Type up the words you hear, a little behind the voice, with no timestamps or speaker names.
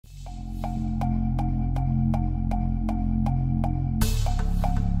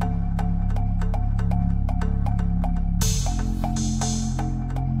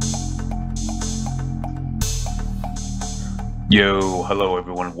Yo, hello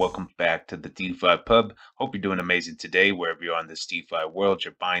everyone. Welcome back to the DeFi Pub. Hope you're doing amazing today, wherever you are in this DeFi world.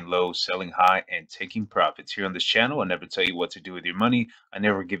 You're buying low, selling high, and taking profits. Here on this channel, I never tell you what to do with your money. I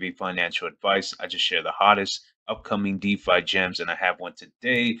never give you financial advice. I just share the hottest upcoming DeFi gems, and I have one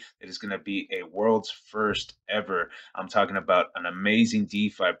today that is going to be a world's first ever. I'm talking about an amazing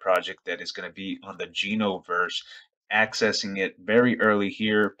DeFi project that is going to be on the Genoverse. Accessing it very early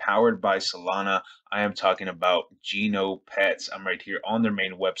here, powered by Solana. I am talking about Genopets. I'm right here on their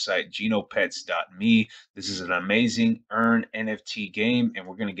main website, genopets.me. This is an amazing earn NFT game, and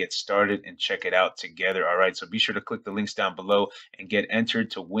we're going to get started and check it out together. All right, so be sure to click the links down below and get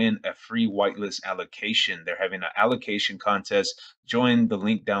entered to win a free whitelist allocation. They're having an allocation contest. Join the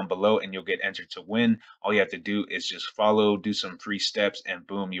link down below and you'll get entered to win. All you have to do is just follow, do some free steps, and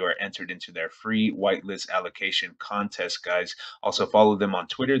boom, you are entered into their free whitelist allocation contest, guys. Also follow them on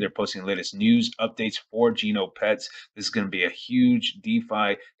Twitter. They're posting the latest news, updates for Genopets. This is going to be a huge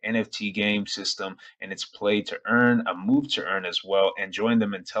DeFi NFT game system, and it's play to earn, a move to earn as well. And join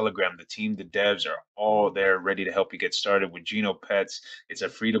them in Telegram. The team, the devs are all there ready to help you get started with Genopets. It's a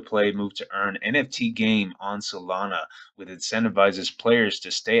free to play, move to earn NFT game on Solana with incentivizes players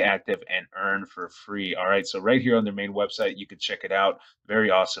to stay active and earn for free. All right, so right here on their main website, you can check it out. Very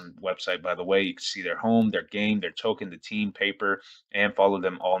awesome website, by the way. You can see their home, their game, their token, the team, paper, and follow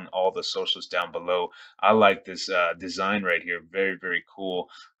them on all the socials down below. I like this design right here. Very, very cool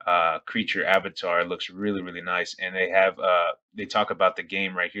creature avatar. It looks really, really nice. And they talk about the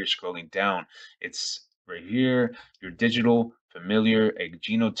game right here, scrolling down. It's right here, your digital familiar, a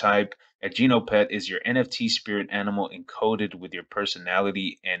genotype. A genopet is your NFT spirit animal encoded with your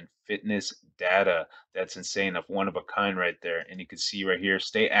personality and fitness data. That's insane. Of one of a kind right there. And you can see right here,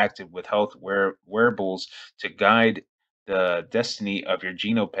 stay active with health wearables to guide the destiny of your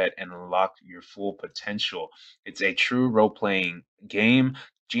genopet and unlock your full potential. It's a true role-playing game.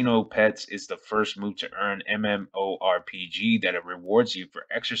 Genopets is the first move to earn MMORPG that it rewards you for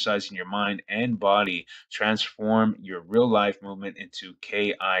exercising your mind and body. Transform your real life movement into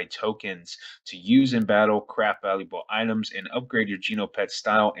KI tokens to use in battle, craft valuable items, and upgrade your Genopet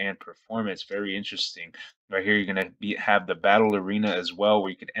style and performance. Very interesting. Right here, you're going to have the battle arena as well,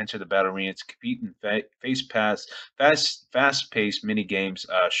 where you could enter the battle arena to compete in fast-paced mini games,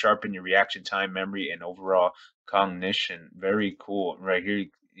 sharpen your reaction time, memory, and overall cognition. Very cool. Right here,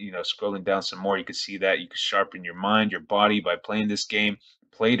 scrolling down some more, you can see that you can sharpen your mind, your body by playing this game.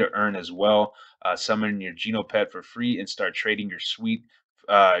 Play to earn as well. Summon your Genopet for free and start trading your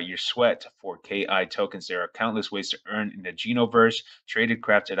sweat for KI tokens. There are countless ways to earn in the Genoverse. Traded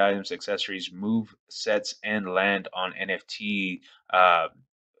crafted items, accessories, move sets, and land uh,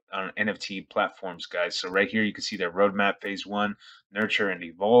 on NFT platforms, guys. So right here, you can see their roadmap. Phase 1, nurture and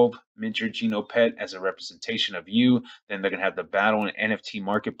evolve. Mint your Genopet as a representation of you. Then they're going to have the battle and NFT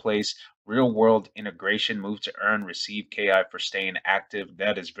marketplace. Real world integration, move to earn, receive KI for staying active.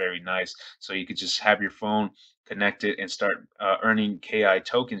 That is very nice. So you could just have your phone connected and start earning KI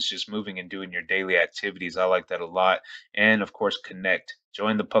tokens, just moving and doing your daily activities. I like that a lot. And of course, connect.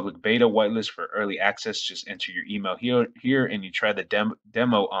 Join the public beta whitelist for early access. Just enter your email here and you try the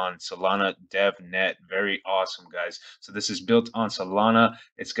demo on Solana DevNet. Very awesome, guys. So this is built on Solana.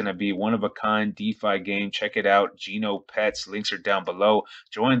 It's going to be one of a kind DeFi game. Check it out. Genopets. Links are down below.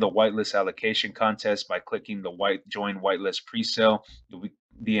 Join the whitelist allocation contest by clicking the join whitelist pre-sale. You'll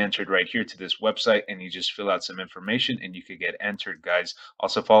be entered right here to this website, and you just fill out some information and you could get entered, guys.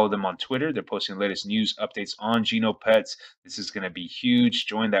 Also follow them on Twitter. They're posting the latest news updates on Genopets. This is going to be huge.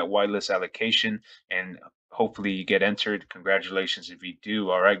 Join that whitelist allocation and hopefully you get entered. Congratulations if you do.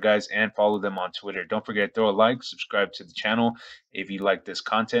 All right, guys, and follow them on Twitter. Don't forget to throw a like, subscribe to the channel if you like this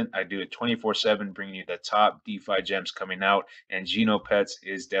content. I do it 24/7, bringing you the top DeFi gems coming out, and Genopets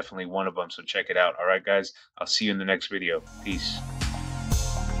is definitely one of them, so check it out. All right, guys, I'll see you in the next video. Peace.